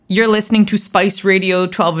You're listening to Spice Radio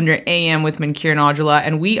 1200 AM with Mankir Najula,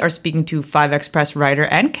 and we are speaking to 5XFest writer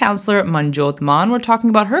and counselor Manjot Mann. We're talking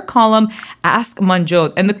about her column, Ask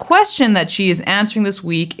Manjot. And the question that she is answering this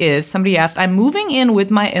week is, somebody asked, I'm moving in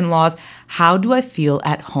with my in-laws. How do I feel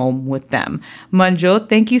at home with them? Manjot,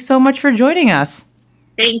 thank you so much for joining us.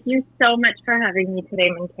 Thank you so much for having me today,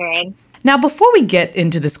 Mankir. Now, before we get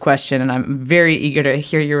into this question, and I'm very eager to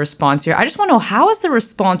hear your response here, I just want to know, how has the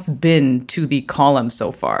response been to the column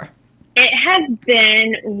so far? It has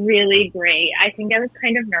been really great. I think I was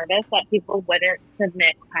kind of nervous that people wouldn't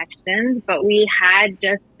submit questions, but we had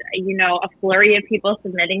just, a flurry of people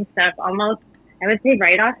submitting stuff almost, I would say,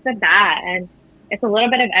 right off the bat. And it's a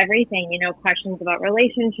little bit of everything, questions about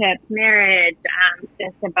relationships, marriage,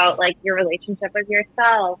 just about like your relationship with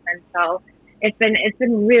yourself. And so it's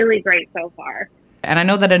been really great so far. And I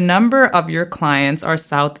know that a number of your clients are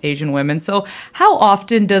South Asian women. So how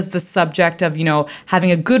often does the subject of,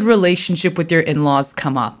 having a good relationship with your in-laws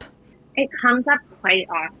come up? It comes up quite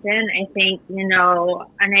often. I think, and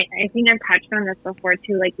I think I've touched on this before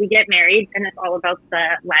too, like we get married and it's all about the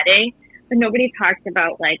wedding, but nobody talks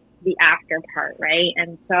about like the after part, right?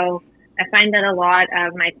 And so I find that a lot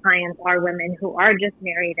of my clients are women who are just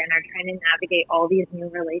married and are trying to navigate all these new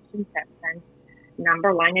relationships. And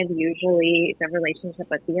number one is usually the relationship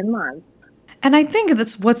with the in-laws. And I think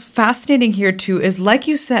that's what's fascinating here too is, like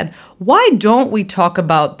you said, why don't we talk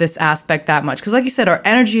about this aspect that much? Because like you said, our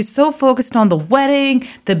energy is so focused on the wedding,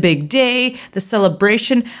 the big day, the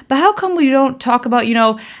celebration. But how come we don't talk about,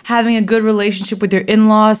 having a good relationship with your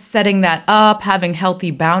in-laws, setting that up, having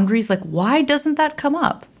healthy boundaries? Like, why doesn't that come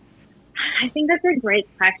up? I think that's a great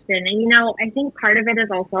question. And, I think part of it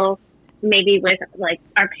is also maybe with like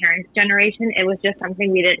our parents' generation, it was just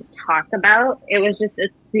something we didn't talk about. It was just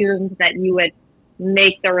assumed that you would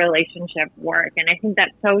make the relationship work. And I think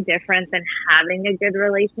that's so different than having a good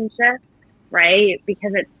relationship, right?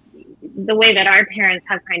 Because it's the way that our parents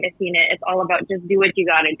have kind of seen it. It's all about just do what you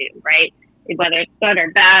got to do, right? Whether it's good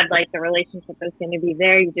or bad, like the relationship is going to be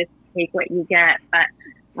there. You just take what you get. But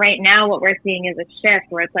right now, what we're seeing is a shift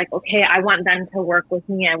where it's like, okay, I want them to work with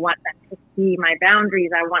me. I want them to see my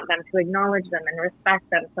boundaries. I want them to acknowledge them and respect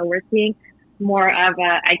them. So we're seeing more of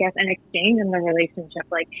an exchange in the relationship.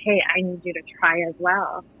 Like, hey, I need you to try as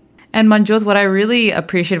well. And Manjot, what I really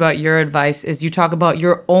appreciate about your advice is you talk about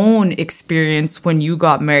your own experience when you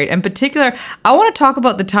got married. In particular, I want to talk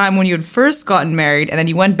about the time when you had first gotten married and then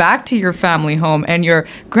you went back to your family home and your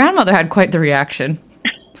grandmother had quite the reaction.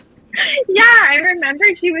 Yeah, I remember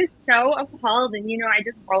she was so appalled, and I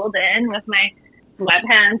just rolled in with my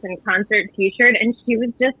sweatpants and concert t-shirt, and she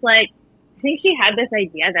was just like, I think she had this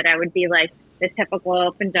idea that I would be like the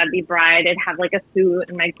typical Punjabi bride. I'd have like a suit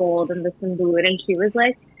and my gold and the sindoor, and she was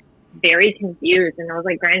like very confused, and I was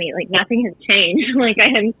like, Granny, like nothing has changed. Like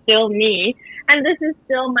I am still me, and this is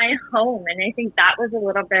still my home. And I think that was a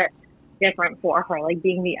little bit different for her, like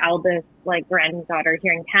being the eldest like granddaughter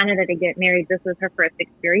here in Canada to get married. This was her first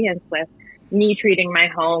experience with me treating my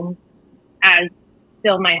home as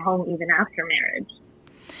still my home even after marriage.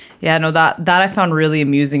 Yeah, no, that I found really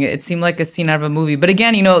amusing. It seemed like a scene out of a movie. But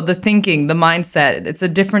again, the thinking, the mindset, it's a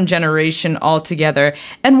different generation altogether.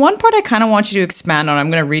 And one part I kind of want you to expand on,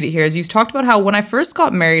 I'm going to read it here, is you've talked about how when I first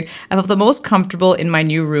got married, I felt the most comfortable in my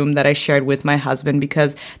new room that I shared with my husband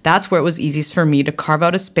because that's where it was easiest for me to carve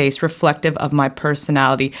out a space reflective of my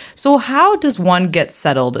personality. So how does one get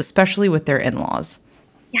settled, especially with their in-laws?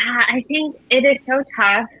 Yeah, I think it is so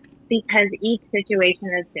tough because each situation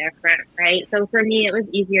is different, right? So for me, it was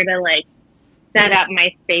easier to like set up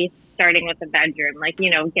my space starting with the bedroom, like,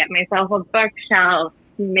 get myself a bookshelf,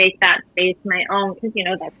 make that space my own because,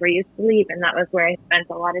 that's where you sleep. And that was where I spent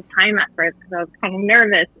a lot of time at first because I was kind of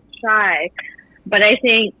nervous and shy. But I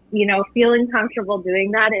think, feeling comfortable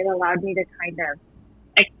doing that, it allowed me to kind of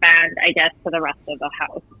expand, I guess, to the rest of the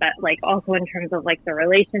house. But like also in terms of like the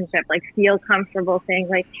relationship, like feel comfortable saying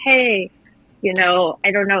like, hey,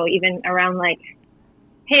 I don't know, even around like,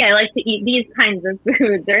 hey, I like to eat these kinds of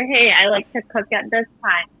foods, or hey, I like to cook at this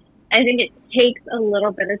time. I think it takes a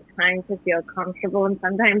little bit of time to feel comfortable, and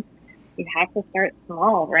sometimes you have to start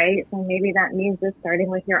small, right? So maybe that means just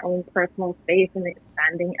starting with your own personal space and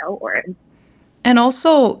expanding outward. And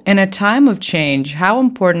also, in a time of change, how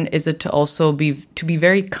important is it to also be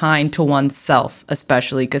very kind to oneself,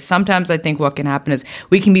 especially? Because sometimes I think what can happen is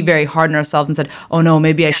we can be very hard on ourselves and said, oh no,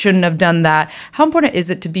 maybe I shouldn't have done that. How important is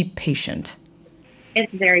it to be patient?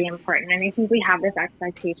 It's very important. And I think we have this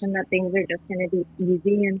expectation that things are just going to be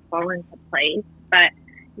easy and fall into place. But,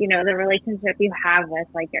 the relationship you have with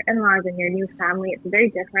like your in-laws and your new family, it's very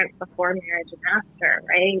different before marriage and after,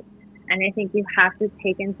 right? And I think you have to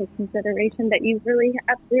take into consideration that you've really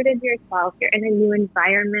uprooted yourself. You're in a new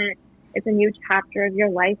environment. It's a new chapter of your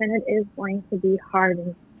life, and it is going to be hard.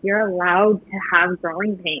 And you're allowed to have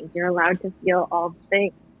growing pains. You're allowed to feel all the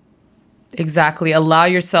things. Exactly. Allow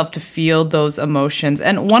yourself to feel those emotions.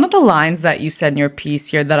 And one of the lines that you said in your piece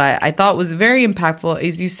here that I thought was very impactful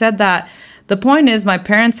is you said that the point is my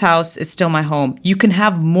parents' house is still my home. You can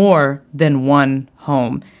have more than one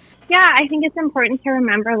home. Yeah, I think it's important to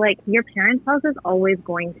remember, like, your parents' house is always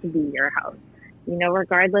going to be your house. You know,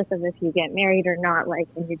 regardless of if you get married or not, like,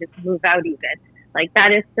 and you just move out even. Like,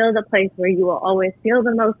 that is still the place where you will always feel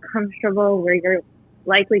the most comfortable, where you're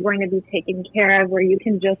likely going to be taken care of, where you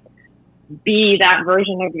can just be that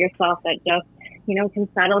version of yourself that just, you know, can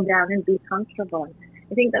settle down and be comfortable. And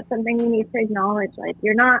I think that's something you need to acknowledge. Like,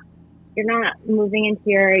 you're not moving into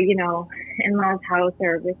your, you know, in-laws house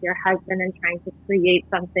or with your husband and trying to create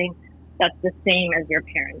something that's the same as your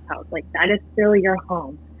parents' house. Like, that is still your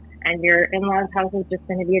home. And your in-laws house is just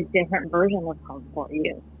going to be a different version of home for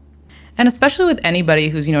you. And especially with anybody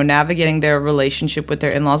who's, you know, navigating their relationship with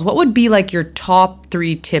their in-laws, what would be like your top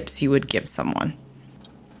 3 tips you would give someone?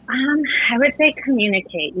 I would say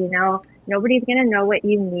communicate. You know, nobody's going to know what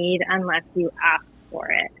you need unless you ask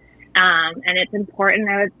for it. And it's important.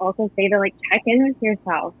 I would also say to, like, check in with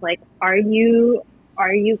yourself. Like, are you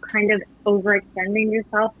kind of overextending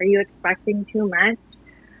yourself? Are you expecting too much?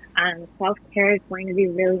 Self-care is going to be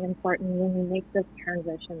really important when you make this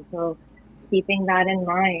transition. So keeping that in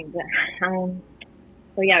mind.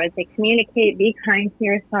 So yeah, I would say communicate, be kind to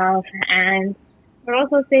yourself, and I would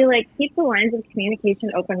also say, like, keep the lines of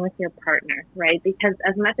communication open with your partner, right? Because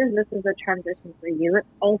as much as this is a transition for you, it's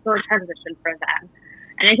also a transition for them.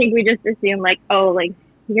 And I think we just assume, like, oh, like,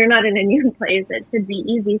 you're not in a new place, it should be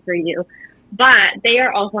easy for you. But they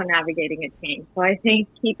are also navigating a change. So I think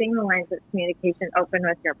keeping the lines of communication open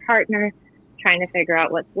with your partner, trying to figure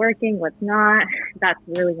out what's working, what's not, that's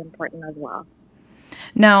really important as well.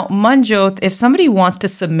 Now, Manjot, if somebody wants to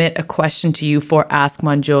submit a question to you for Ask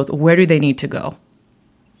Manjot, where do they need to go?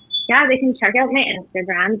 Yeah, they can check out my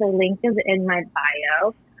Instagram. The link is in my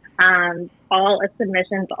bio. All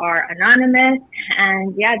submissions are anonymous,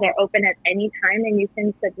 and yeah, they're open at any time, and you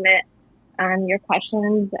can submit your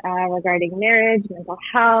questions regarding marriage, mental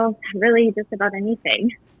health, really just about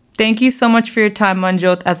anything. Thank you so much for your time,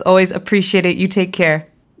 Manjot. As always, appreciate it. You take care.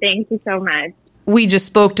 Thank you so much. We just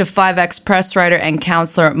spoke to 5X press writer and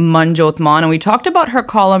counselor Manjot Mann, and we talked about her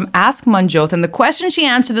column, Ask Manjot. And the question she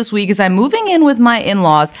answered this week is, I'm moving in with my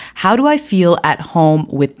in-laws. How do I feel at home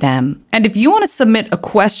with them? And if you want to submit a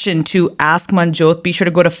question to Ask Manjot, be sure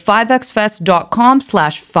to go to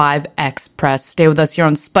 5xfest.com/5xpress. Stay with us here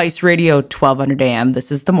on Spice Radio, 1200 AM.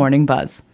 This is The Morning Buzz.